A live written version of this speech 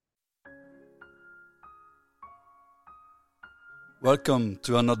Welcome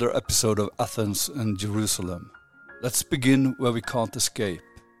to another episode of Athens and Jerusalem. Let's begin where we can't escape.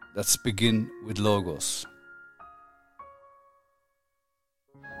 Let's begin with Logos.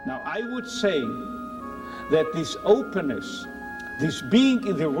 Now, I would say that this openness, this being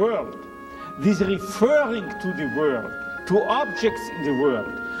in the world, this referring to the world, to objects in the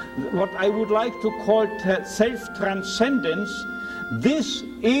world, what I would like to call self-transcendence, this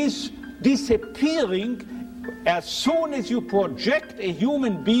is disappearing as soon as you project a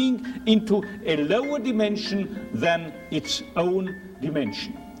human being into a lower dimension than its own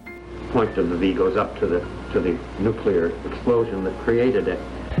dimension. The point of the V goes up to the nuclear explosion that created it.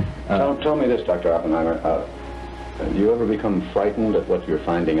 Tell me this, Dr. Oppenheimer. Do you ever become frightened at what you're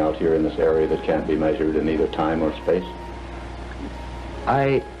finding out here in this area that can't be measured in either time or space?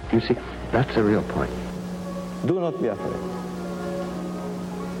 You see, that's a real point. Do not be afraid.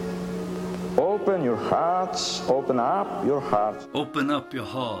 Open your hearts, open up your hearts. Open up your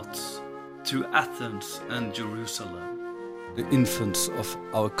hearts to Athens and Jerusalem. The infants of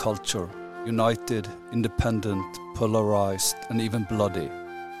our culture, united, independent, polarized, and even bloody.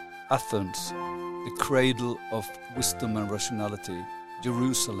 Athens, the cradle of wisdom and rationality.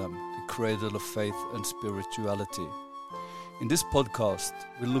 Jerusalem, the cradle of faith and spirituality. In this podcast,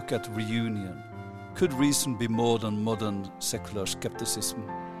 we look at reunion. Could reason be more than modern secular skepticism?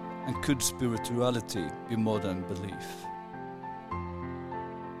 And could spirituality be more than belief?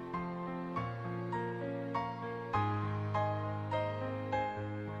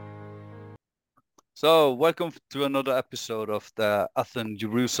 So, welcome to another episode of the Athens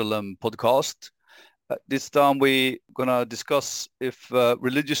Jerusalem podcast. This time we're gonna discuss if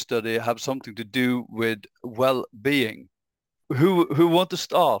religious study have something to do with well-being. Who want to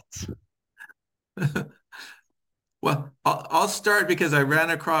start? Well, I'll start because I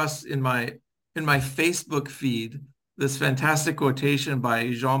ran across in my Facebook feed this fantastic quotation by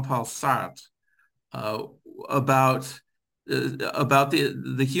Jean-Paul Sartre about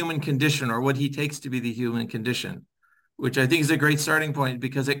the human condition, or what he takes to be the human condition, which I think is a great starting point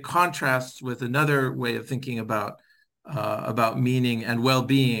because it contrasts with another way of thinking about meaning and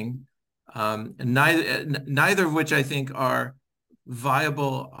well-being, neither of which I think are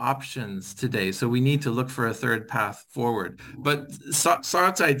viable options today. So we need to look for a third path forward. But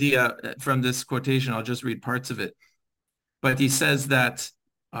Sartre's idea from this quotation, I'll just read parts of it. But he says that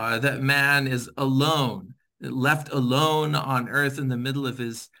that man is alone, left alone on earth in the middle of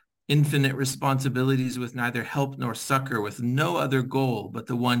his infinite responsibilities, with neither help nor succor, with no other goal but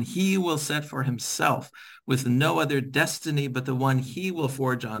the one he will set for himself, with no other destiny but the one he will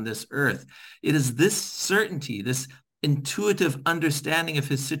forge on this earth. It is this certainty, this intuitive understanding of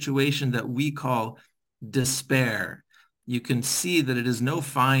his situation that we call despair. You can see that it is no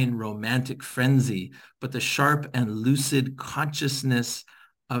fine romantic frenzy, but the sharp and lucid consciousness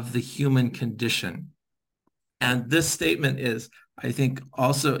of the human condition. And this statement is, I think,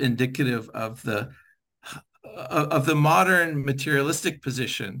 also indicative of the modern materialistic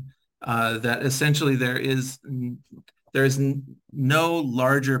position, that essentially there is no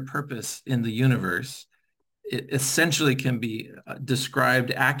larger purpose in the universe. It essentially can be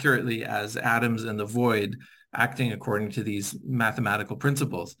described accurately as atoms in the void acting according to these mathematical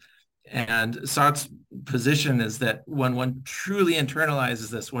principles. And Sartre's position is that when one truly internalizes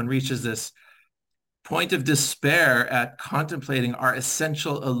this, one reaches this point of despair at contemplating our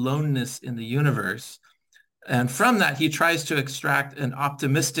essential aloneness in the universe. And from that, he tries to extract an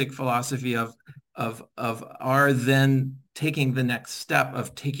optimistic philosophy of our then taking the next step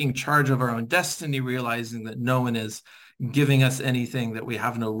of taking charge of our own destiny, realizing that no one is giving us anything, that we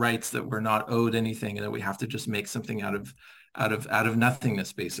have no rights, that we're not owed anything, and that we have to just make something out of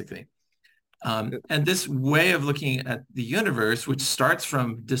nothingness, basically. And this way of looking at the universe, which starts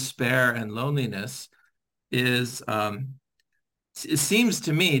from despair and loneliness, is it seems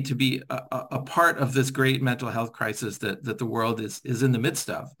to me to be a part of this great mental health crisis that the world is in the midst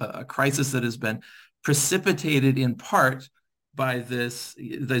of, a crisis that has been precipitated in part by this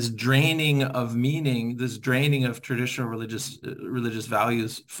draining of meaning, this draining of traditional religious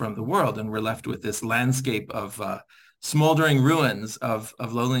values from the world, and we're left with this landscape of smoldering ruins of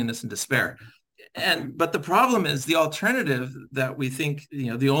loneliness and despair. But the problem is the alternative that we think,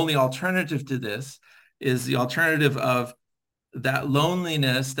 the only alternative to this is the alternative of that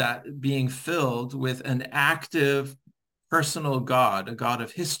loneliness, that being filled with an active personal God, a God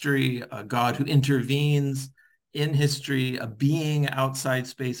of history, a God who intervenes in history, a being outside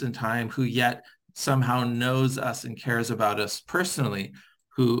space and time who yet somehow knows us and cares about us personally,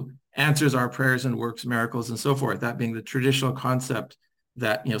 who answers our prayers and works miracles and so forth, that being the traditional concept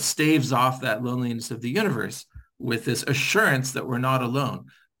that staves off that loneliness of the universe. with this assurance that we're not alone.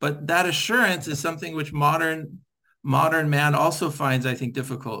 But that assurance is something which modern man also finds, I think,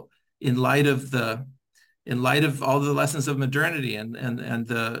 difficult in light of all the lessons of modernity and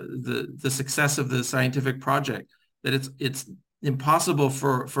the success of the scientific project, that it's impossible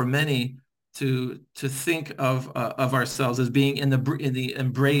for many to think of ourselves as being in the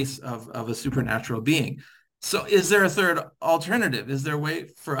embrace of a supernatural being. So is there a third alternative? Is there a way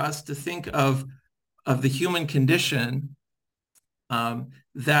for us to think of the human condition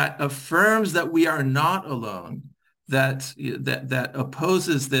that affirms that we are not alone, that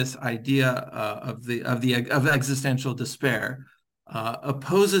opposes this idea of existential despair,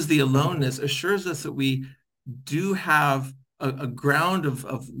 opposes the aloneness, assures us that we do have a ground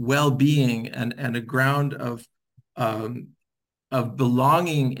of well-being and a ground of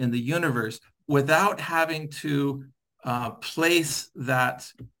belonging in the universe, without having to place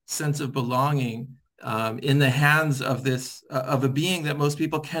that sense of belonging in the hands of a being that most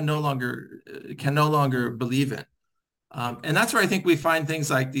people can no longer believe in. And that's where I think we find things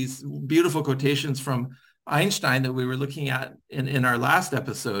like these beautiful quotations from Einstein that we were looking at in our last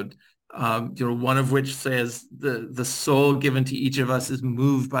episode. One of which says the soul given to each of us is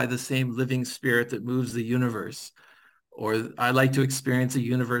moved by the same living spirit that moves the universe. Or I like to experience a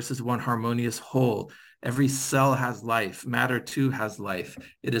universe as one harmonious whole. Every cell has life. Matter too has life.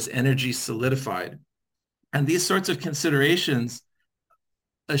 It is energy solidified. And these sorts of considerations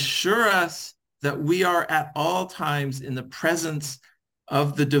assure us that we are at all times in the presence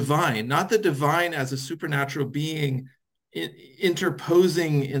of the divine, not the divine as a supernatural being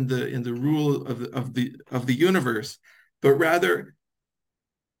interposing in the rule of the universe, but rather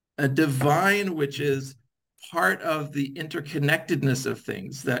a divine which is part of the interconnectedness of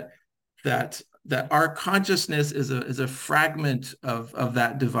things, that our consciousness is a fragment of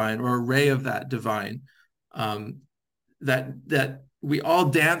that divine, or a ray of that divine, that we all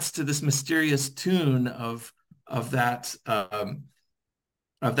dance to this mysterious tune of that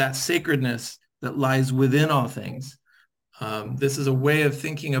sacredness that lies within all things. This is a way of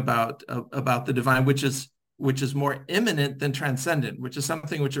thinking about the divine, which is more immanent than transcendent, which is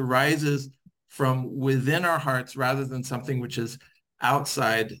something which arises from within our hearts rather than something which is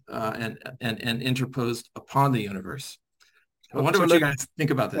outside and interposed upon the universe. I wonder what you guys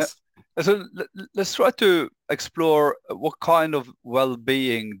think about this. So let's try to explore what kind of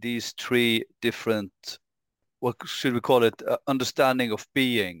well-being these three different, what should we call it, understanding of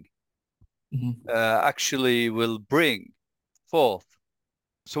being actually will bring forth.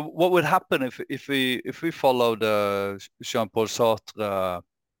 So what would happen if we followed Jean-Paul Sartre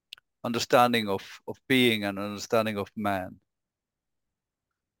understanding of being and understanding of man?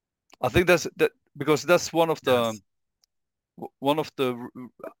 I think because that's one of the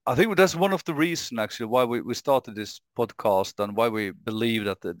I think that's one of the reasons actually why we started this podcast, and why we believe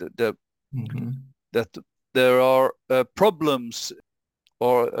that that there are problems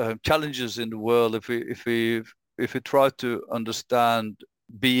or challenges in the world if we try to understand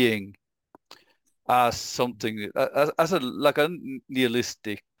being as something as a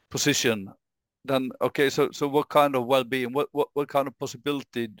nihilistic position. Then okay, so what kind of well-being, what kind of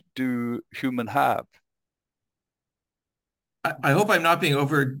possibility do human have? I hope I'm not being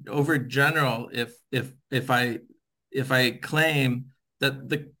over general if I claim that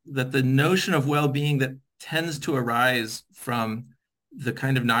the notion of well-being that tends to arise from the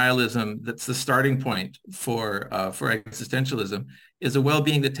kind of nihilism that's the starting point for existentialism is a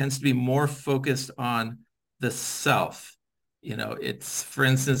well-being that tends to be more focused on the self. It's, for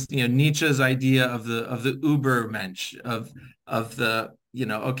instance, Nietzsche's idea of the Übermensch, of the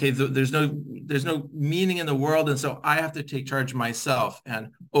there's no meaning in the world, and so I have to take charge myself and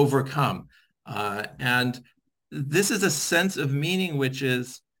overcome. And this is a sense of meaning which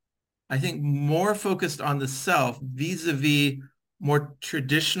is, I think, more focused on the self vis-a-vis more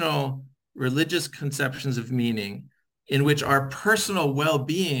traditional religious conceptions of meaning, in which our personal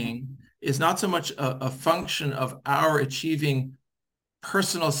well-being is not so much a function of our achieving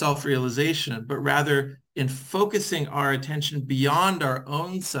personal self-realization, but rather in focusing our attention beyond our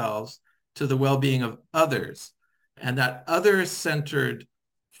own selves to the well-being of others. And that other-centered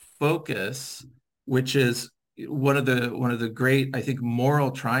focus, which is one of the great, I think,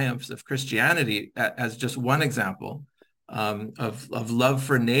 moral triumphs of Christianity, as just one example, of love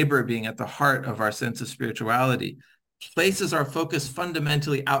for neighbor being at the heart of our sense of spirituality, places our focus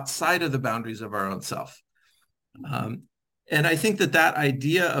fundamentally outside of the boundaries of our own self. And I think that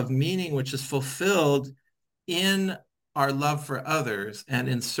idea of meaning, which is fulfilled in our love for others and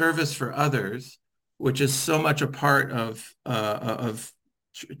in service for others, which is so much a part of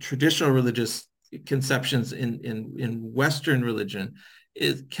traditional religious conceptions in Western religion,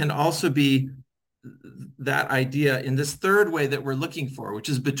 it can also be that idea in this third way that we're looking for, which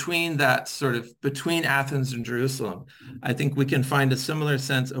is between Athens and Jerusalem. I think we can find a similar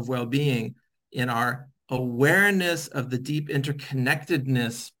sense of well-being in our awareness of the deep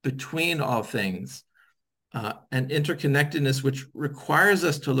interconnectedness between all things, and interconnectedness which requires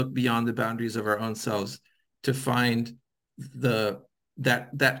us to look beyond the boundaries of our own selves to find that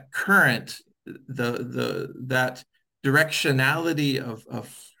current, that directionality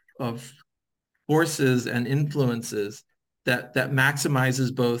of forces and influences that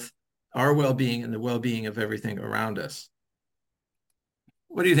maximizes both our well-being and the well-being of everything around us.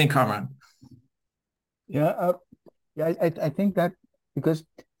 What do you think, Kamran? I think that because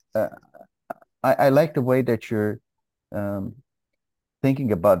I like the way that you're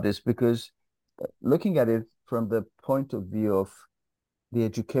thinking about this, because looking at it from the point of view of the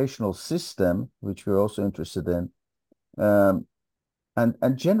educational system, which we're also interested in, and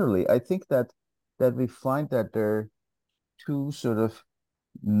generally, I think that we find that there are two sort of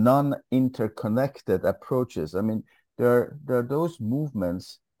non-interconnected approaches. I mean, there are those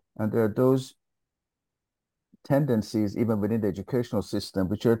movements and there are those tendencies even within the educational system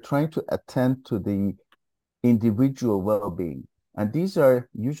which are trying to attend to the individual well-being, and these are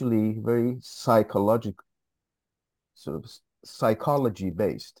usually very psychology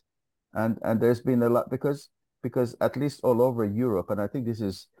based, and there's been a lot because at least all over Europe, and I think this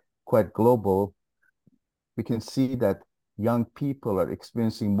is quite global, we can see that young people are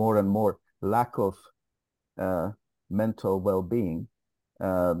experiencing more and more lack of mental well-being,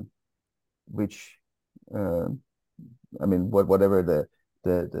 which I mean, whatever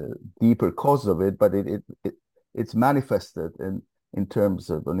the deeper cause of it, but it's manifested in terms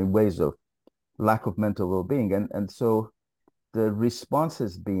of, in ways of lack of mental well-being, and so the response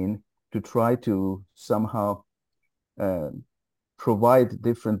has been to try to somehow provide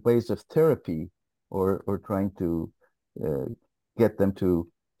different ways of therapy, or trying to get them to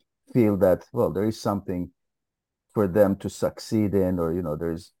feel that, well, there is something for them to succeed in, or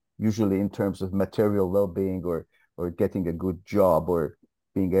there's usually in terms of material well-being, or getting a good job, or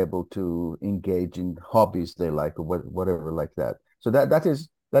being able to engage in hobbies they like, or whatever like that. So that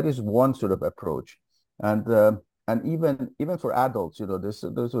is one sort of approach, and even for adults, there's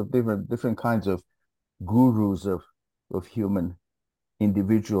those are different kinds of gurus of human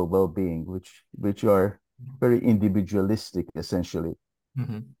individual well-being, which are very individualistic essentially.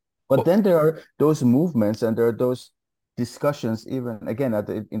 Mm-hmm. But then there are those movements and there are those discussions, even again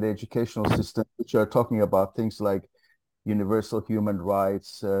in the educational system, which are talking about things like universal human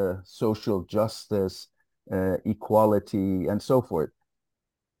rights, social justice, equality, and so forth.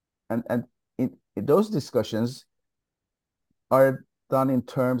 And in those discussions are done in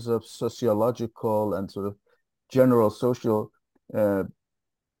terms of sociological and sort of general social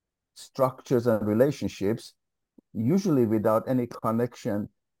structures and relationships, usually without any connection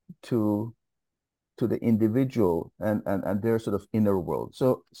to the individual and their sort of inner world.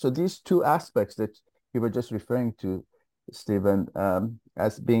 So these two aspects that you were just referring to, Stephen,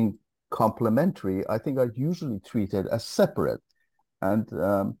 as being complementary, I think are usually treated as separate. And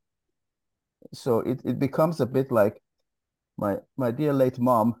so it becomes a bit like my dear late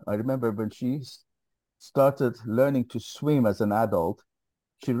mom. I remember when she started learning to swim as an adult,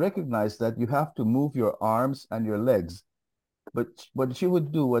 she recognized that you have to move your arms and your legs. But what she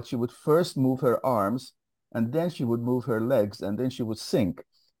would do was she would first move her arms, and then she would move her legs, and then she would sink,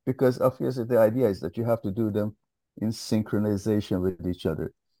 because obviously the idea is that you have to do them in synchronization with each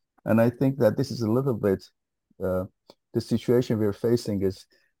other. And I think that this is a little bit, the situation we're facing is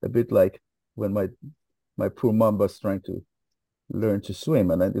a bit like when my poor mom was trying to learn to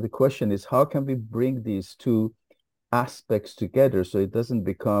swim. And the question is, how can we bring these two aspects together so it doesn't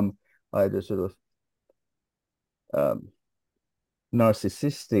become either sort of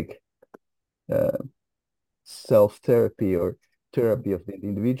narcissistic self-therapy or therapy of the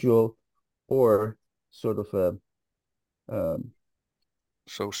individual, or sort of a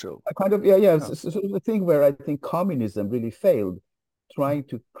social. a kind of sort of a thing where I think communism really failed, trying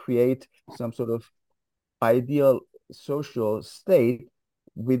to create some sort of ideal social state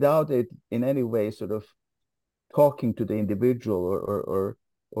without it in any way sort of talking to the individual,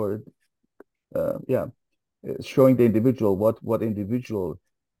 or showing the individual what individual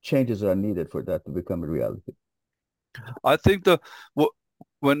changes are needed for that to become a reality. I think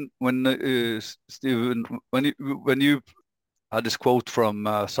when Stephen, when you had this quote from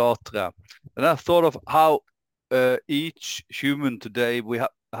Sartre, and I thought of how each human today, we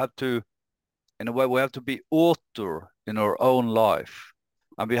have to, in a way, we have to be author in our own life.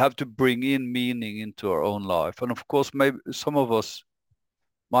 and we have to bring in meaning into our own life. And of course, maybe some of us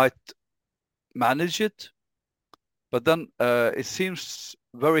might manage it, but then it seems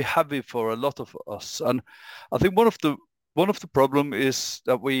very heavy for a lot of us. And I think one of the problem is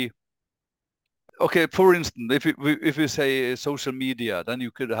that okay, for instance, if we say social media, then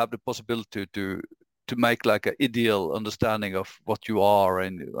you could have the possibility to make like an ideal understanding of what you are,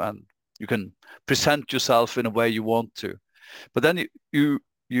 and you can present yourself in a way you want to. But then you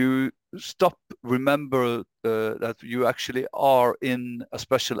stop remember that you actually are in a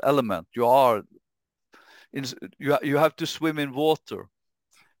special element. You have to swim in water,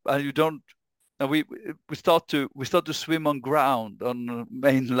 and you don't. And we start to swim on ground, on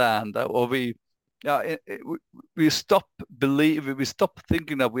mainland, or we stop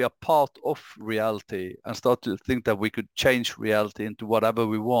thinking that we are part of reality and start to think that we could change reality into whatever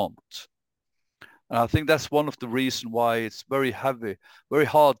we want. And I think that's one of the reasons why it's very heavy, very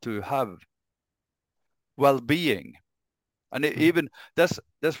hard to have well-being. And even that's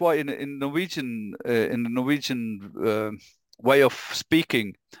why in Norwegian in the Norwegian way of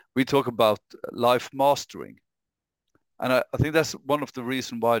speaking, we talk about life mastering. And I think that's one of the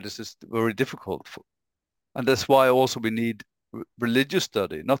reasons why this is very difficult. And that's why also we need religious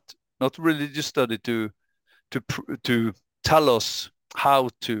study, not religious study to tell us how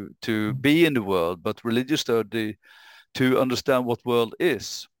to be in the world, but religious study to understand what world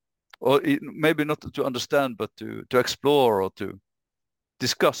is. Or maybe not to understand, but to explore or to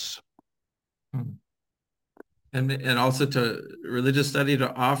discuss. And also to religious study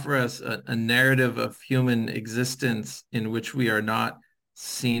to offer us a narrative of human existence in which we are not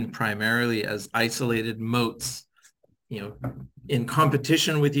seen primarily as isolated motes, in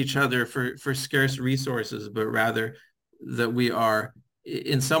competition with each other for scarce resources, but rather that we are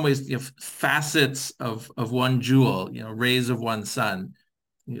in some ways facets of one jewel, rays of one sun,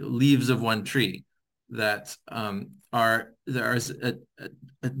 leaves of one tree, that there's a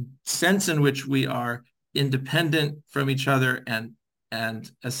sense in which we are independent from each other, and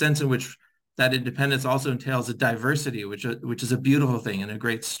a sense in which that independence also entails a diversity, which is a beautiful thing and a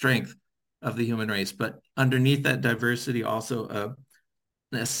great strength of the human race. But underneath that diversity, also an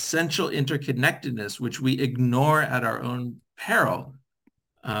essential interconnectedness, which we ignore at our own peril,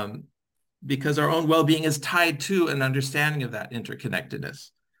 because our own well-being is tied to an understanding of that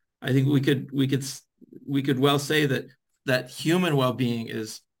interconnectedness. I think we could well say that human well-being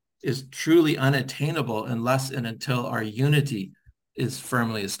is truly unattainable unless and until our unity is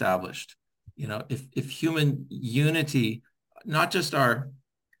firmly established. If human unity, not just our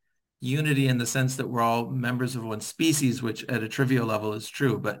unity in the sense that we're all members of one species, which at a trivial level is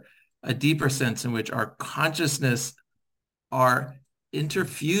true, but a deeper sense in which our consciousness are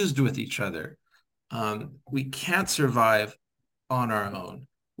interfused with each other, we can't survive on our own.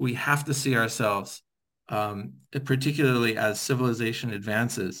 We have to see ourselves, particularly as civilization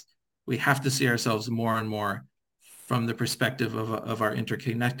advances, we have to see ourselves more and more from the perspective of our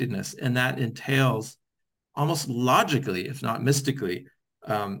interconnectedness. And that entails, almost logically, if not mystically,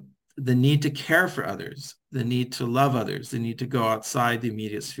 the need to care for others, the need to love others, the need to go outside the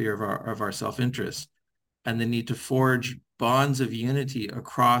immediate sphere of our self-interest, and the need to forge bonds of unity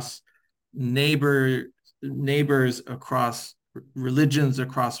across neighbors, across religions,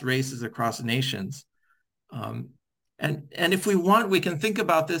 across races, across nations. And if we want, we can think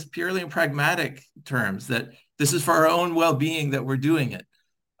about this purely in pragmatic terms, that this is for our own well-being that we're doing it.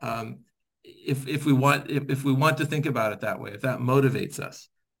 If we want to think about it that way, if that motivates us.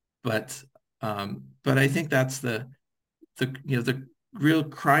 But I think that's the real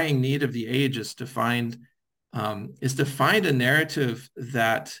crying need of the age, is to find a narrative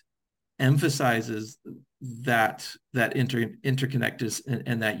that emphasizes that interconnectedness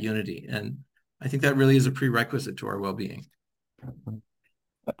and that unity. And I think that really is a prerequisite to our well-being.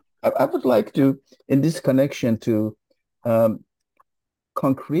 I would like to, in this connection, to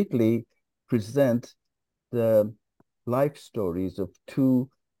concretely present the life stories of two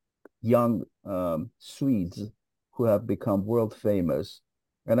young Swedes who have become world famous.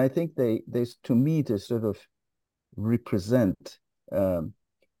 And I think they to me, to sort of represent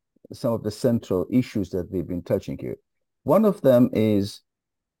some of the central issues that we've been touching here. One of them is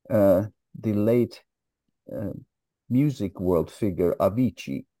the late music world figure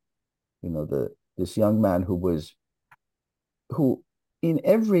Avicii, this young man who in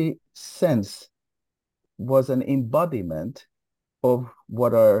every sense was an embodiment of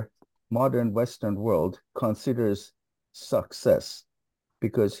what our modern Western world considers success,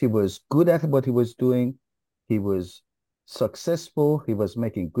 because he was good at what he was doing, he was successful, he was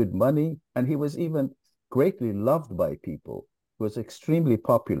making good money, and he was even greatly loved by people. was extremely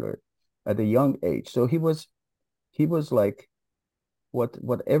popular at a young age. So he was like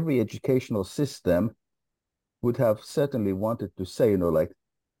what every educational system would have certainly wanted to say, like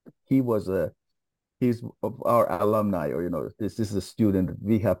he's of our alumni, or this is a student that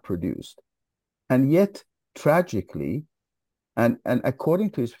we have produced. And yet, tragically, and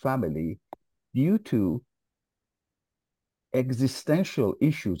according to his family, due to existential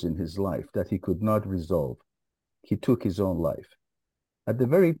issues in his life that he could not resolve, he took his own life at the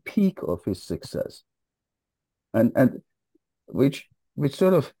very peak of his success. And which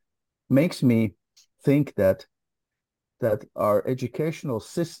sort of makes me think that our educational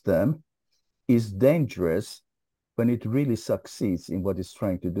system is dangerous when it really succeeds in what it's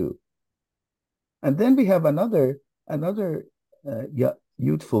trying to do. And then we have another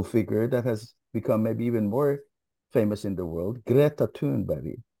youthful figure that has become maybe even more famous in the world, Greta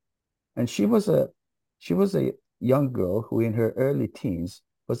Thunberg. And she was a young girl who in her early teens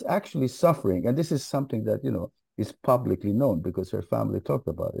was actually suffering. And this is something that, is publicly known because her family talked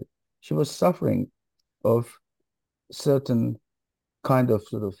about it. She was suffering of certain kind of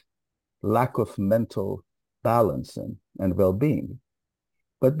sort of lack of mental balance and well-being.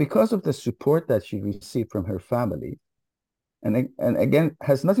 But because of the support that she received from her family, and again,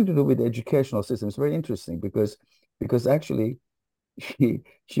 has nothing to do with the educational system. It's very interesting because actually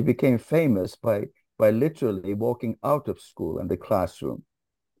she became famous by literally walking out of school and the classroom,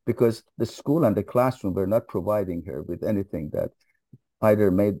 because the school and the classroom were not providing her with anything that either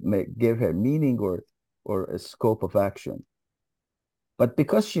may give her meaning or a scope of action. But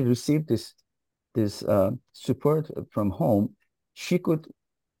because she received this support from home, she could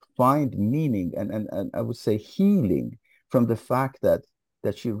find meaning and I would say healing from the fact that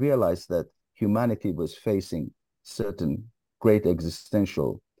she realized that humanity was facing certain great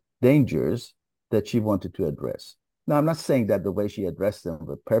existential dangers that she wanted to address. Now, I'm not saying that the way she addressed them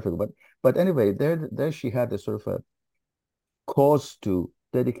were perfect, but anyway, there she had a sort of a cause to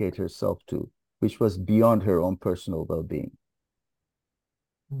dedicate herself to, which was beyond her own personal well-being.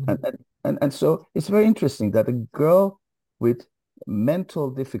 And so it's very interesting that a girl with mental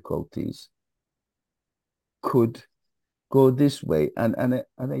difficulties could go this way, and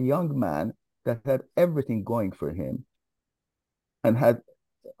a young man that had everything going for him and had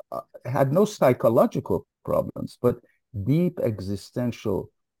no psychological problems, but deep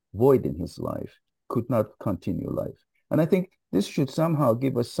existential void in his life, could not continue life. And I think this should somehow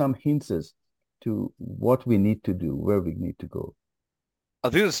give us some hints as to what we need to do, where we need to go. I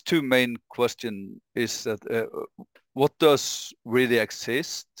think there's two main questions. Is that what does really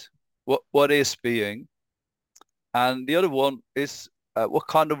exist? What is being? And the other one is what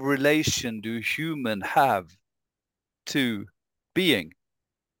kind of relation do humans have to being?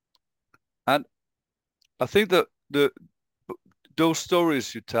 And I think that those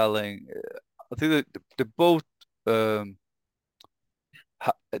stories you're telling, I think that they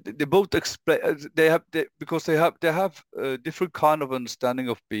both explain. Because they have a different kind of understanding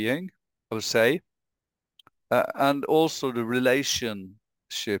of being, I would say, and also the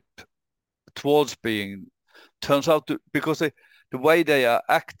relationship towards being turns out to, because the way they are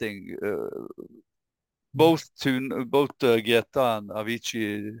acting, both Greta and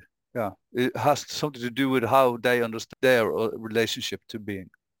Avicii, it has something to do with how they understand their relationship to being.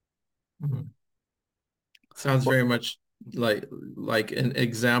 Mm-hmm. Sounds very much like an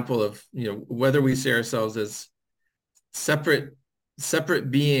example of, whether we see ourselves as separate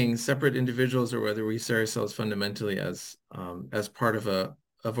beings, separate individuals, or whether we see ourselves fundamentally as part of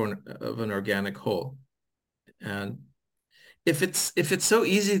an organic whole. And if it's so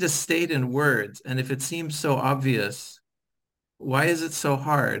easy to state in words, and if it seems so obvious, why is it so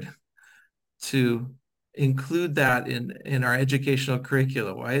hard to include that in our educational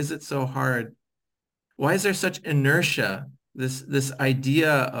curricula? Why is it so hard? Why is there such inertia, this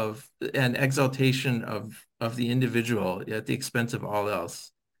idea of an exaltation of the individual at the expense of all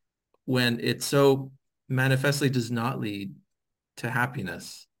else, when it so manifestly does not lead to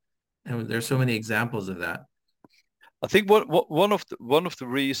happiness? And there's so many examples of that. I think one of the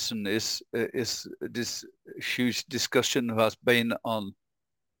reason is this huge discussion has been on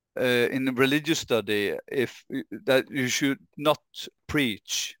in religious study, that you should not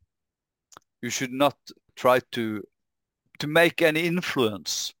preach, you should not try to make any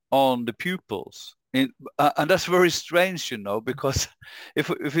influence on the pupils. And that's very strange, because if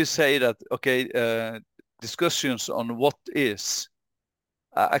we say that, okay, discussions on what is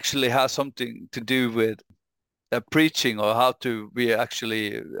actually has something to do with preaching, or how to we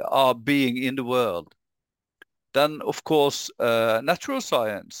actually are being in the world, then of course natural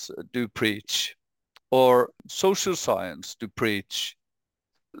science do preach, or social science to preach.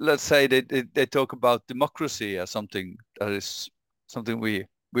 Let's say they talk about democracy as something that is something we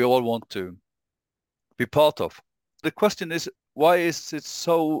all want to be part of. The question is, why is it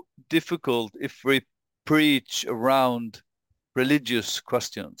so difficult if we preach around religious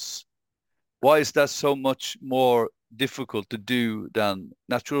questions? Why is that so much more difficult to do than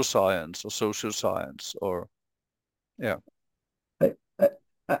natural science or social science or, yeah. I, I,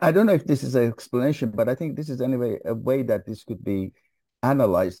 I don't know if this is an explanation, but I think this is anyway a way that this could be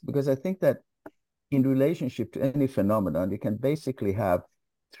analyzed, because I think that in relationship to any phenomenon, you can basically have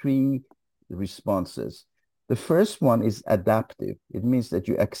three responses. The first one is adaptive. It means that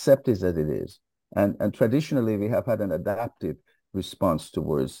you accept it as it is. And traditionally, we have had an adaptive response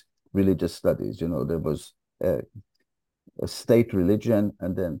towards religious studies. You know, there was a state religion,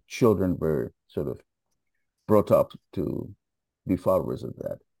 and then children were sort of brought up to be followers of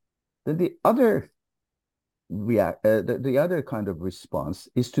that. Then the other the other kind of response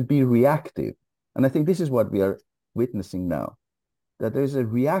is to be reactive. And I think this is what we are witnessing now, that there's a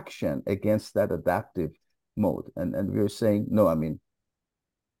reaction against that adaptive mode. And we're saying, no, I mean,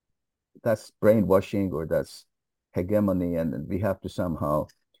 that's brainwashing or that's hegemony, and we have to somehow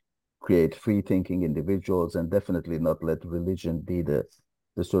create free thinking individuals and definitely not let religion be the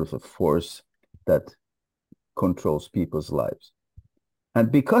sort of a force that controls people's lives. And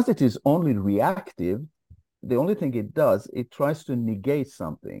because it is only reactive, the only thing it does, it tries to negate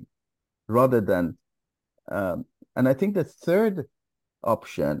something rather than, and I think the third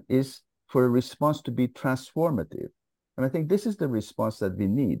option is for a response to be transformative. And I think this is the response that we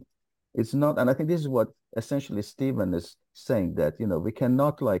need. It's not, and I think this is what essentially Stephen is saying, that, you know, we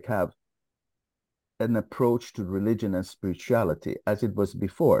cannot like have an approach to religion and spirituality as it was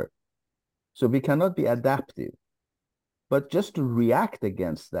before. So we cannot be adaptive, but just to react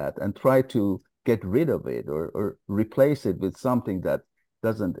against that and try to get rid of it or replace it with something that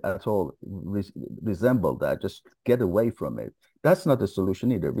doesn't at all resemble that, just get away from it. That's not a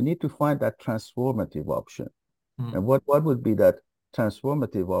solution either. We need to find that transformative option. And what would be that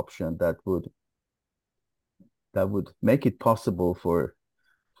transformative option that would make it possible for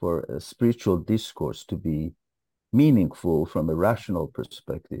a spiritual discourse to be meaningful from a rational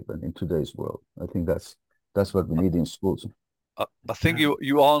perspective and in today's world? I think that's what we need in schools. I think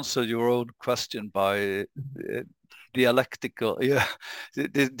you answered your own question by dialectical,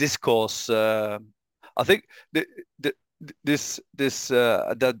 the discourse. I think this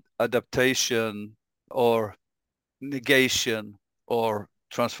adaptation or negation or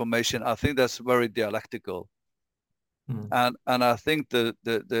transformation, I think that's very dialectical. And I think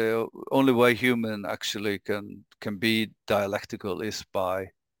the only way human actually can be dialectical is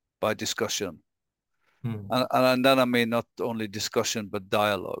by discussion. And then I mean not only discussion but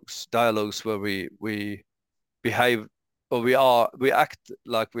dialogues where we behave, or we act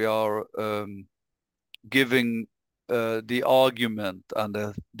like we are giving the argument and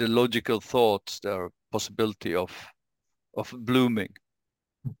the logical thoughts their possibility of blooming.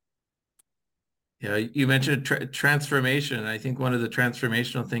 Yeah, you mentioned transformation. I think one of the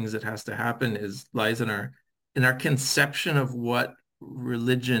transformational things that has to happen lies in our conception of what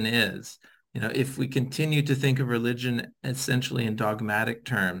religion is. You know, if we continue to think of religion essentially in dogmatic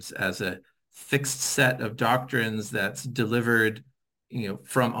terms as a fixed set of doctrines that's delivered, you know,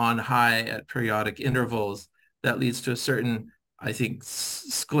 from on high at periodic intervals, that leads to a certain, I think,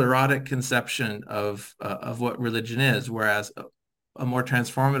 sclerotic conception of what religion is, whereas a more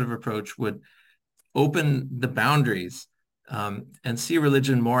transformative approach would open the boundaries and see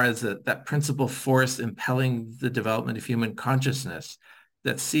religion more as that principal force impelling the development of human consciousness,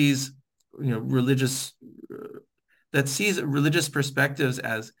 that sees, you know, religious perspectives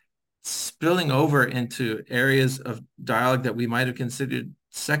as spilling over into areas of dialogue that we might have considered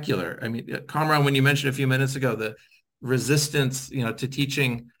secular. I mean, Kamran, when you mentioned a few minutes ago the resistance, you know, to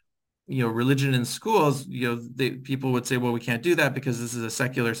teaching, you know, religion in schools, you know, people would say, well, we can't do that because this is a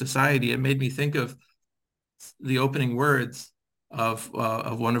secular society. It made me think of the opening words of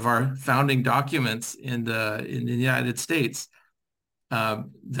one of our founding documents in the United States,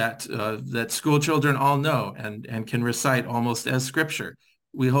 that school children all know and can recite almost as scripture.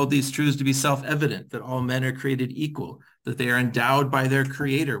 We hold these truths to be self-evident, that all men are created equal, that they are endowed by their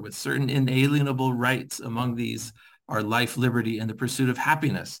creator with certain inalienable rights. Among these are life, liberty, and the pursuit of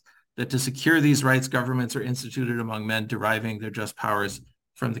happiness, that to secure these rights, governments are instituted among men, deriving their just powers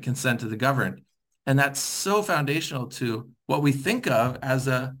from the consent of the governed. And that's so foundational to what we think of as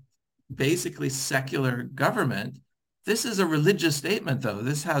a basically secular government. This is a religious statement, though.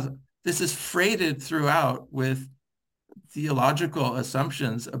 This is freighted throughout with theological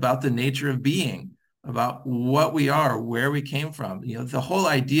assumptions about the nature of being, about what we are, where we came from. You know, the whole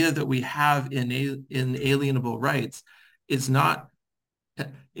idea that we have inalienable rights is not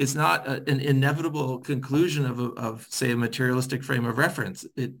an inevitable conclusion of say a materialistic frame of reference.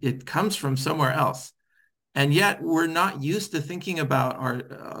 It comes from somewhere else, and yet we're not used to thinking about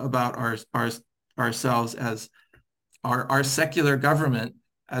ourselves as our secular government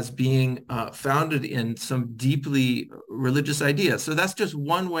as being founded in some deeply religious idea. So that's just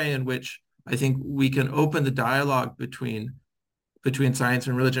one way in which I think we can open the dialogue between science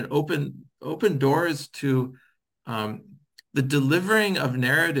and religion, open doors to the delivering of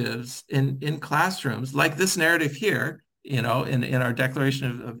narratives in classrooms, like this narrative here, you know, in our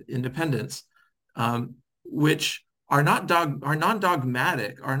Declaration of Independence, which are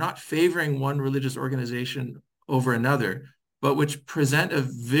non-dogmatic, are not favoring one religious organization over another, but which present a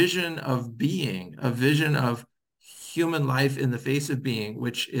vision of being, a vision of human life in the face of being,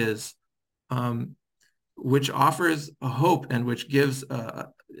 which offers a hope and which gives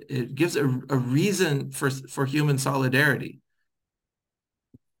a reason for human solidarity.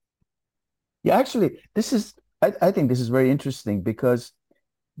 Yeah, actually, I think this is very interesting because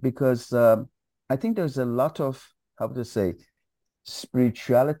I think there's a lot of, how to say,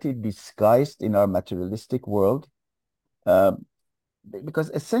 spirituality disguised in our materialistic world. Because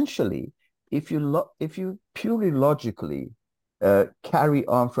essentially, if you purely logically carry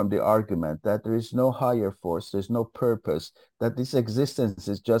on from the argument that there is no higher force, there's no purpose, that this existence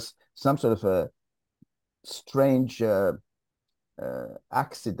is just some sort of a strange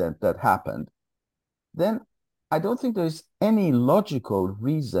accident that happened, then I don't think there's any logical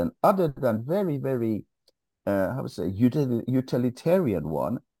reason other than very, very, how to say, utilitarian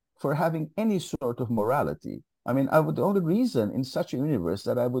one for having any sort of morality. I mean, the only reason in such a universe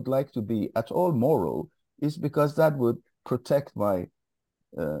that I would like to be at all moral is because that would protect my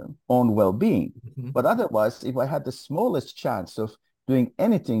own well-being. Mm-hmm. But otherwise, if I had the smallest chance of doing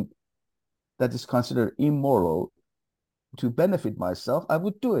anything that is considered immoral to benefit myself, I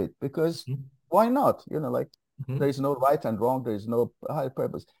would do it because why not? You know, like there is no right and wrong, there is no higher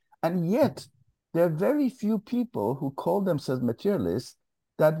purpose. And yet, there are very few people who call themselves materialists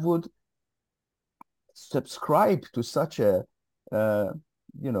that would subscribe to such a,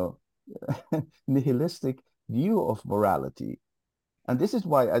 nihilistic view of morality. And this is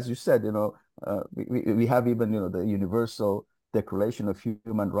why, as you said, we have even, the Universal Declaration of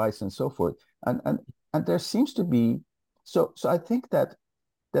Human Rights and so forth. And there seems to be, so I think that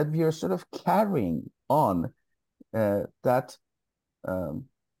we are sort of carrying on that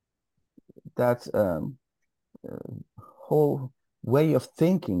whole way of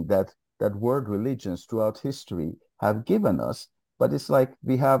thinking that world religions throughout history have given us. But it's like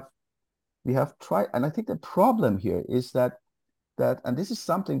we have tried, and I think the problem here is that and this is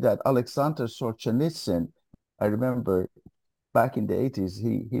something that Alexander Solzhenitsyn, I remember back in the 80s,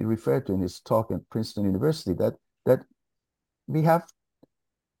 he referred to in his talk at Princeton University, that we are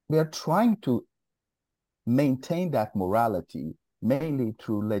trying to maintain that morality mainly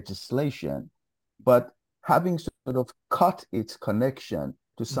through legislation, but having sort of cut its connection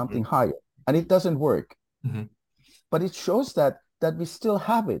to something higher, and it doesn't work. But it shows that we still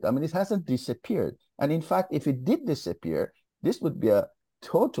have it. I mean, it hasn't disappeared. And in fact, if it did disappear, this would be a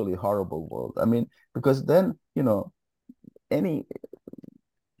totally horrible world. I mean, because then, anybody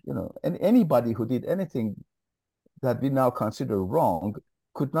who did anything that we now consider wrong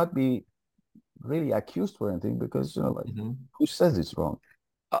could not be really accused for anything because, who says it's wrong?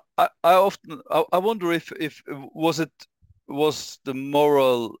 I often wonder if was the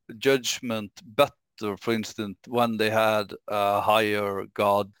moral judgment better, for instance, when they had a higher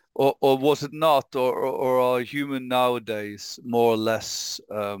God, or was it not, or are humans nowadays more or less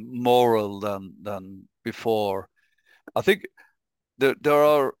moral than before? I think there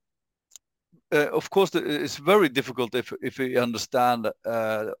are. Of course, it's very difficult if we understand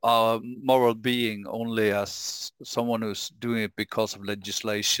our moral being only as someone who's doing it because of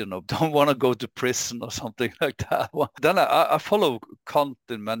legislation or don't want to go to prison or something like that. Then I follow Kant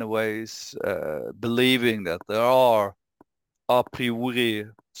in many ways, believing that there are a priori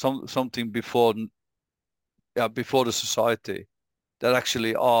something before the society that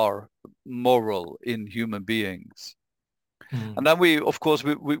actually are moral in human beings. And then we, of course,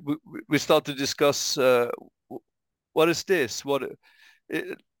 we start to discuss what is this?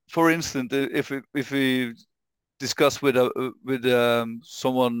 For instance, if we discuss with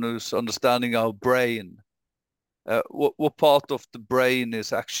someone who's understanding our brain, what part of the brain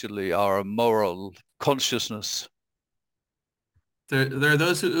is actually our moral consciousness? There are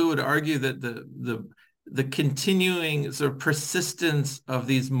those who would argue that the continuing sort of persistence of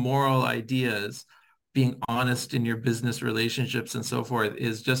these moral ideas being honest in your business relationships and so forth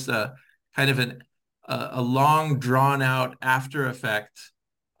is just a kind of a long drawn out after effect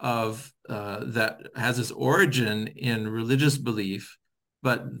of that has its origin in religious belief,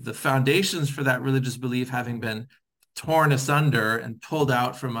 but the foundations for that religious belief having been torn asunder and pulled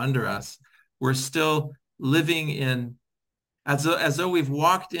out from under us, we're still living in as though we've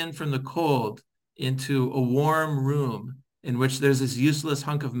walked in from the cold into a warm room in which there's this useless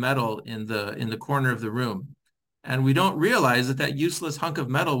hunk of metal in the corner of the room. And we don't realize that that useless hunk of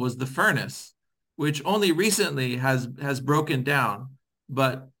metal was the furnace, which only recently has broken down.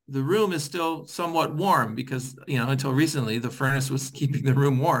 But the room is still somewhat warm because, until recently, the furnace was keeping the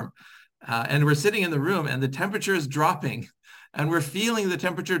room warm. And we're sitting in the room and the temperature is dropping and we're feeling the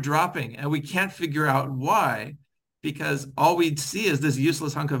temperature dropping and we can't figure out why, because all we'd see is this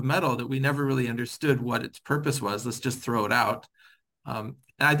useless hunk of metal that we never really understood what its purpose was. Let's just throw it out. And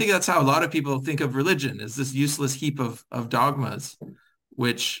I think that's how a lot of people think of religion, is this useless heap of dogmas,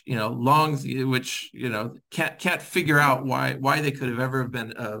 which, can't figure out why they could have ever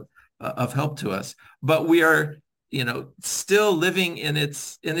been of help to us. But we are, still living in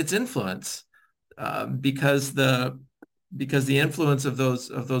its influence because the influence of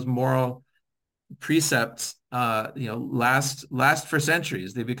those moral precepts last for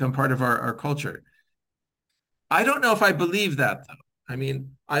centuries. They become part of our culture. I don't know if I believe that, though. I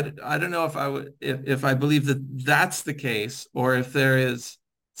mean, I don't know if I believe that that's the case, or if there is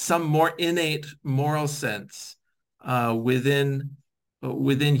some more innate moral sense within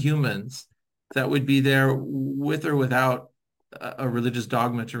humans that would be there with or without a religious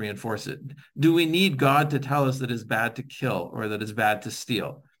dogma to reinforce it. Do we need God to tell us that it's bad to kill or that it's bad to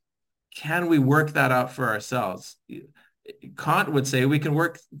steal? Can we work that out for ourselves? Kant would say we can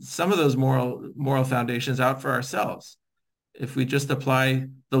work some of those moral foundations out for ourselves if we just apply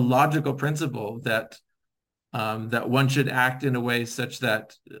the logical principle that one should act in a way such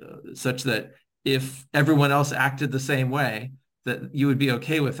that if everyone else acted the same way, that you would be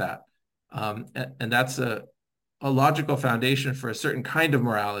okay with that. And that's a logical foundation for a certain kind of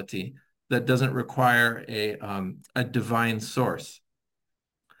morality that doesn't require a divine source.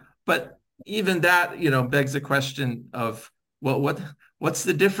 But even that, begs the question of, well, what's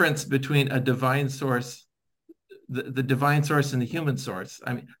the difference between a divine source, the divine source and the human source?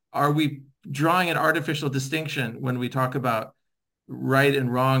 I mean, are we drawing an artificial distinction when we talk about right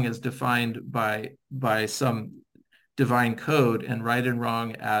and wrong as defined by some divine code, and right and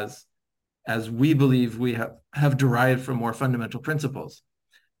wrong as we believe we have derived from more fundamental principles?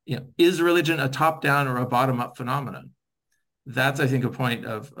 Is religion a top-down or a bottom-up phenomenon? That's, I think, a point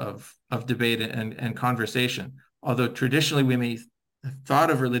of debate and conversation. Although traditionally we may have thought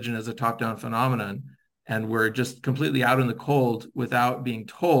of religion as a top-down phenomenon, and we're just completely out in the cold without being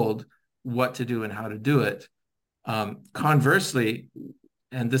told what to do and how to do it. Conversely,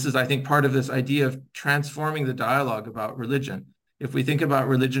 and this is, I think, part of this idea of transforming the dialogue about religion, if we think about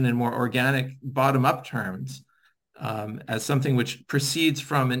religion in more organic, bottom-up terms, as something which proceeds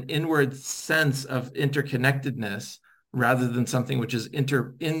from an inward sense of interconnectedness, rather than something which is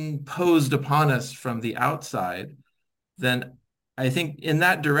imposed upon us from the outside, then I think in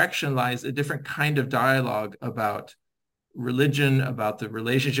that direction lies a different kind of dialogue about religion, about the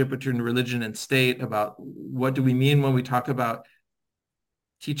relationship between religion and state, about what do we mean when we talk about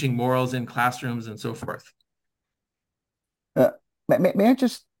teaching morals in classrooms and so forth. May I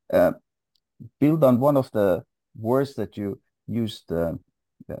just build on one of the words that you used a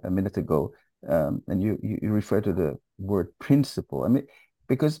minute ago, and you refer to the word principle. I mean,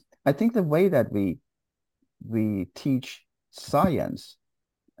 because I think the way that we teach science,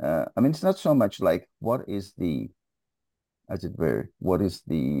 I mean, it's not so much like what is the, as it were, what is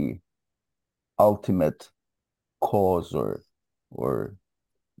the ultimate cause or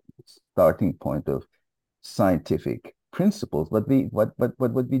starting point of scientific principles, but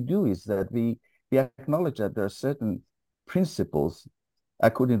what we do is that we acknowledge that there are certain principles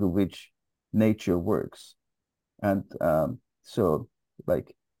according to which nature works. And so,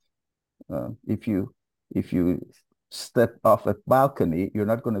 like, if you step off a balcony, you're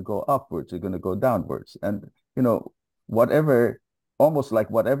not going to go upwards, you're going to go downwards. And whatever, almost like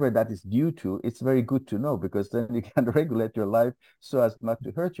whatever that is due to, it's very good to know, because then you can regulate your life so as not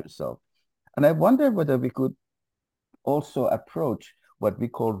to hurt yourself. And I wonder whether we could also approach what we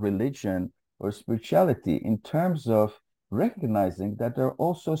call religion or spirituality in terms of recognizing that there are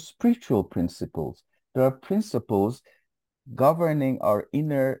also spiritual principles. There are principles governing our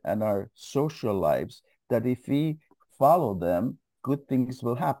inner and our social lives that if we follow them, good things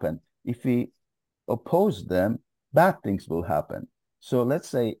will happen. If we oppose them, bad things will happen. So let's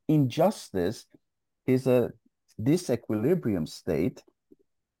say injustice is a disequilibrium state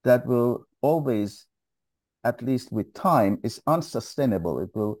that will always, at least with time, is unsustainable. It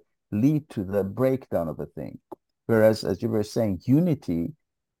will lead to the breakdown of a thing. Whereas, as you were saying, unity,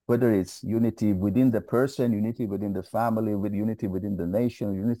 whether it's unity within the person, unity within the family, with unity within the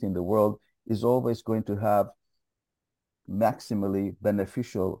nation, unity in the world, is always going to have maximally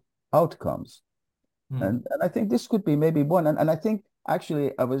beneficial outcomes. And I think this could be maybe one. And I think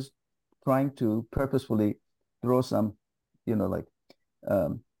actually I was trying to purposefully throw some, like,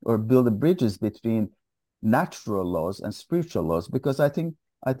 or build the bridges between natural laws and spiritual laws, because I think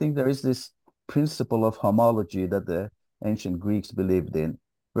there is this principle of homology that the ancient Greeks believed in,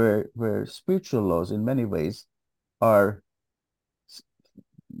 where spiritual laws in many ways are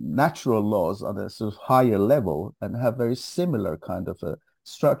natural laws on a sort of higher level and have very similar kind of a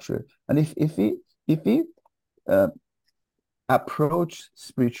structure. And if we approach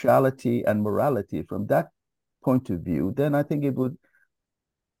spirituality and morality from that point of view, then I think it would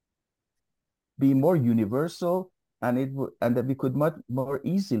be more universal, and that we could much more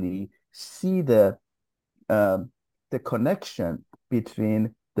easily see the connection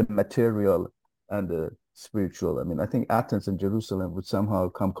between the material and the spiritual. I mean, I think Athens and Jerusalem would somehow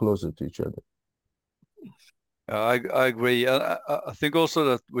come closer to each other. I agree. I think also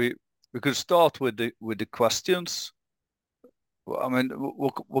that we could start with the questions. I mean,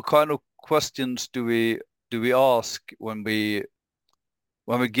 what kind of questions do we ask when we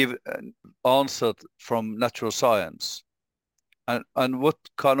give an answer from natural science, and what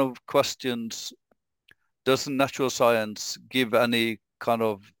kind of questions doesn't natural science give any kind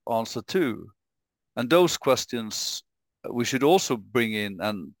of answer to? And those questions we should also bring in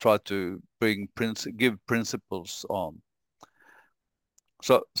and try to give principles on.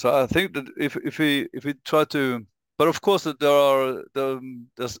 So I think that if we try to, but of course that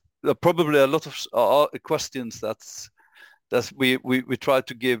there's probably a lot of questions that we try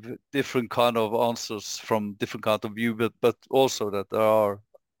to give different kind of answers from different kind of view, but also that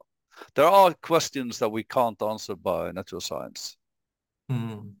there are questions that we can't answer by natural science.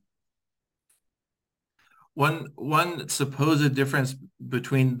 One supposed difference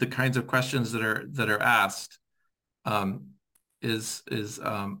between the kinds of questions that are asked is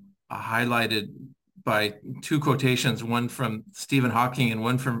highlighted by two quotations, one from Stephen Hawking and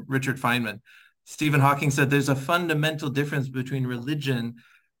one from Richard Feynman. Stephen Hawking said there's a fundamental difference between religion,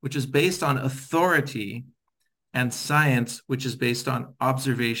 which is based on authority, and science, which is based on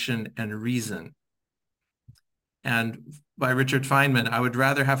observation and reason. And by Richard Feynman, I would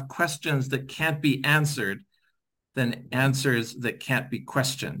rather have questions that can't be answered than answers that can't be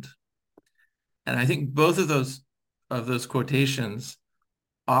questioned. And I think both of those quotations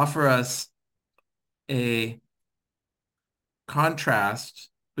offer us a contrast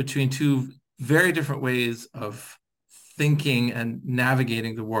between two very different ways of thinking and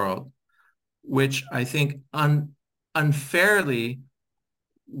navigating the world, which I think unfairly,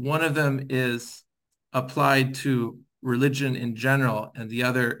 one of them is applied to religion in general, and the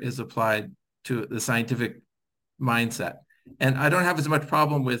other is applied to the scientific mindset. And I don't have as much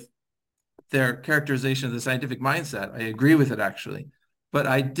problem with their characterization of the scientific mindset. I agree with it, actually. But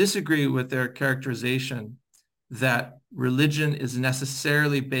I disagree with their characterization that religion is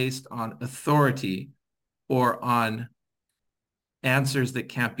necessarily based on authority or on answers that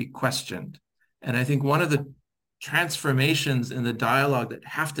can't be questioned. And I think one of the transformations in the dialogue that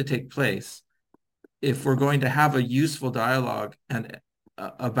have to take place, if we're going to have a useful dialogue and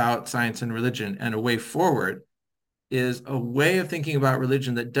about science and religion and a way forward, is a way of thinking about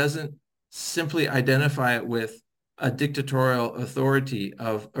religion that doesn't simply identify it with a dictatorial authority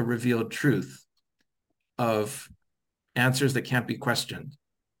of a revealed truth, of answers that can't be questioned.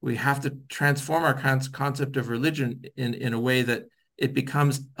 We have to transform our concept of religion in a way that it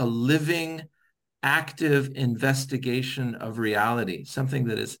becomes a living, active investigation of reality, something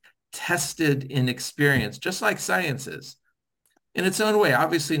that is tested in experience, just like science is, in its own way,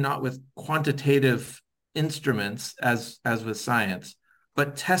 obviously not with quantitative instruments as with science,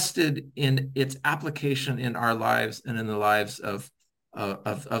 but tested in its application in our lives and in the lives of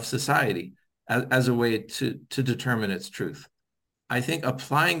society as a way to determine its truth. I think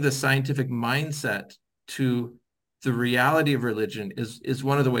applying the scientific mindset to the reality of religion is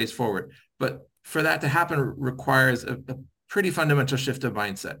one of the ways forward. But for that to happen requires a pretty fundamental shift of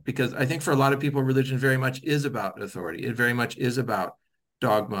mindset, because I think for a lot of people, religion very much is about authority. It very much is about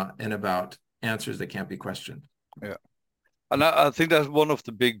dogma and about answers that can't be questioned. Yeah. And I think that's one of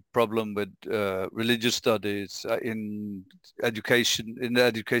the big problem with religious studies in education, in the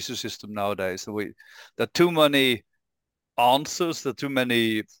education system nowadays. There are too many answers, there are too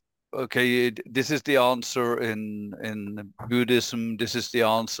many okay, this is the answer in Buddhism, this is the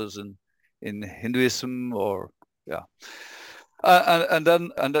answers in Hinduism, or yeah.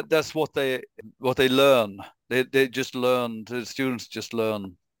 That's what they learn. They just learn. The students just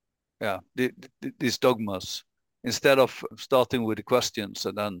learn, yeah, these dogmas instead of starting with the questions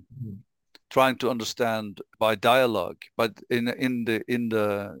and then trying to understand by dialogue, but in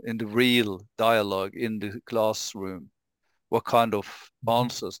the real dialogue in the classroom, what kind of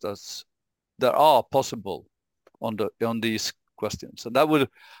answers that are possible on these questions, and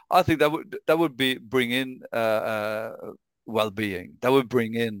I think that would bring in well-being. That would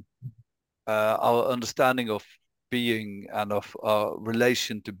bring in our understanding of being and of our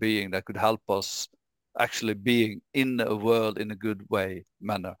relation to being, that could help us actually being in a world in a good way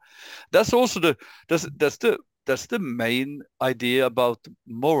manner. That's also that's the main idea about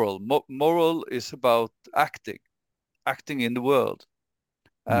moral. Moral is about acting in the world,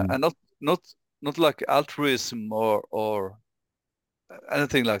 and not like altruism or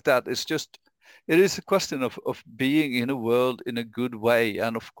anything like that. It is a question of being in a world in a good way.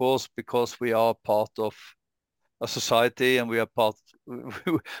 And of course, because we are part of a society and we have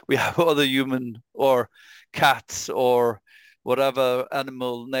other human or cats or whatever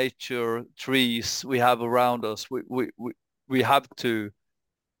animal, nature, trees we have around us, we have to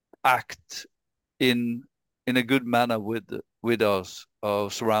act in a good manner with our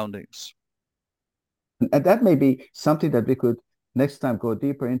surroundings. And that may be something that we could next time go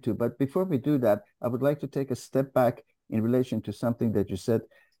deeper into. But before we do that, I would like to take a step back in relation to something that you said,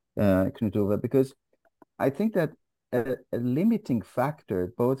 Knut Ove, because I think that a limiting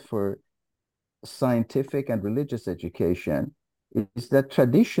factor both for scientific and religious education is that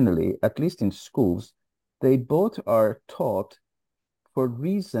traditionally, at least in schools, they both are taught for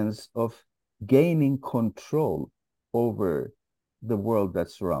reasons of gaining control over the world that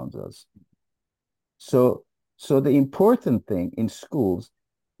surrounds us. So the important thing in schools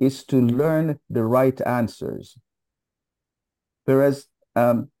is to learn the right answers. Whereas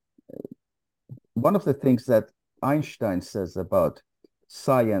one of the things that Einstein says about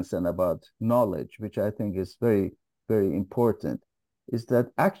science and about knowledge, which I think is very, very important, is that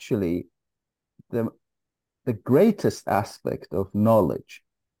actually the greatest aspect of knowledge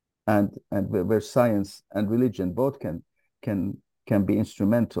and where science and religion both can be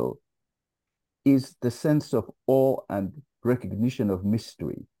instrumental is the sense of awe and recognition of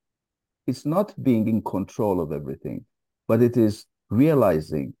mystery. It's not being in control of everything, but it is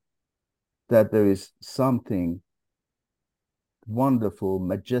realizing that there is something wonderful,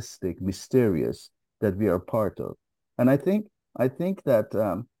 majestic, mysterious that we are part of. And I think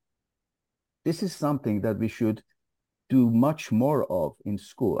that this is something that we should do much more of in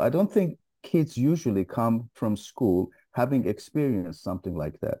school. I don't think kids usually come from school having experienced something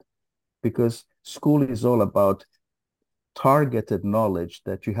like that, because school is all about targeted knowledge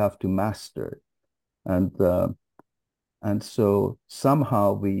that you have to master. And so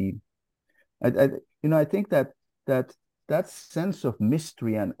somehow I think that sense of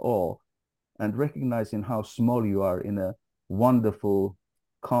mystery and awe and recognizing how small you are in a wonderful,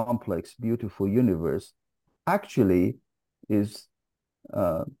 complex, beautiful universe actually is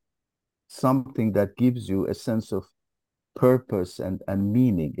something that gives you a sense of purpose and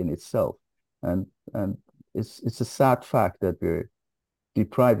meaning in itself. And it's a sad fact that we're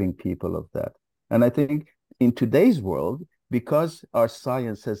depriving people of that. And I think in today's world, because our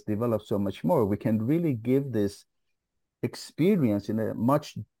science has developed so much more, we can really give this experience in a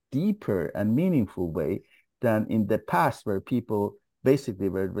much deeper and meaningful way than in the past, where people basically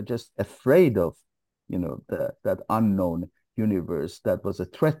were just afraid of, that unknown universe that was a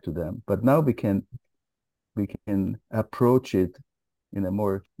threat to them. But now we can approach it in a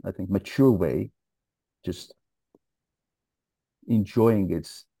more, I think, mature way, just enjoying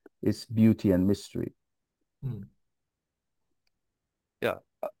its beauty and mystery. Yeah,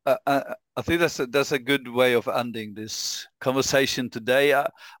 I think that's a good way of ending this conversation today. I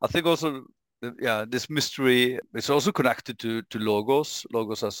think also, yeah, this mystery is also connected to logos.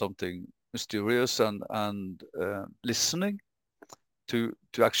 Logos are something mysterious and listening to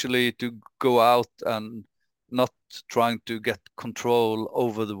actually to go out and not trying to get control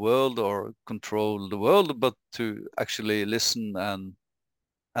over the world or control the world, but to actually listen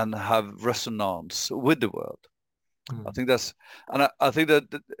and have resonance with the world. I think I think that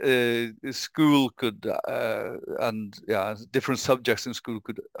school could and yeah, different subjects in school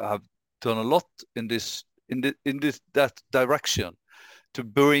could have done a lot in that direction to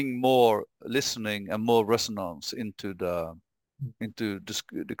bring more listening and more resonance into the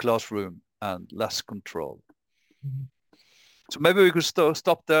classroom and less control. So maybe we could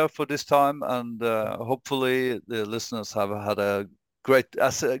stop there for this time, and hopefully the listeners have had a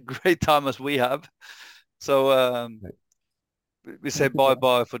great time as we have. So we say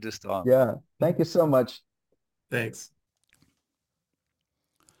bye-bye for this time. Yeah, thank you so much. Thanks.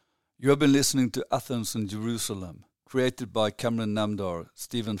 You have been listening to Athens and Jerusalem, created by Cameron Namdar,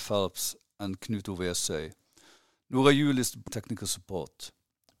 Stephen Phelps, and Knut Ove Essay. Nora Juel is the technical support.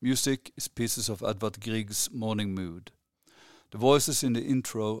 Music is pieces of Edvard Grieg's Morning Mood. The voices in the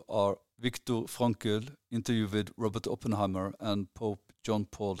intro are Viktor Frankl, interview with Robert Oppenheimer, and Pope John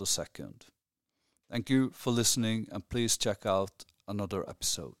Paul II. Thank you for listening, and please check out another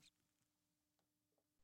episode.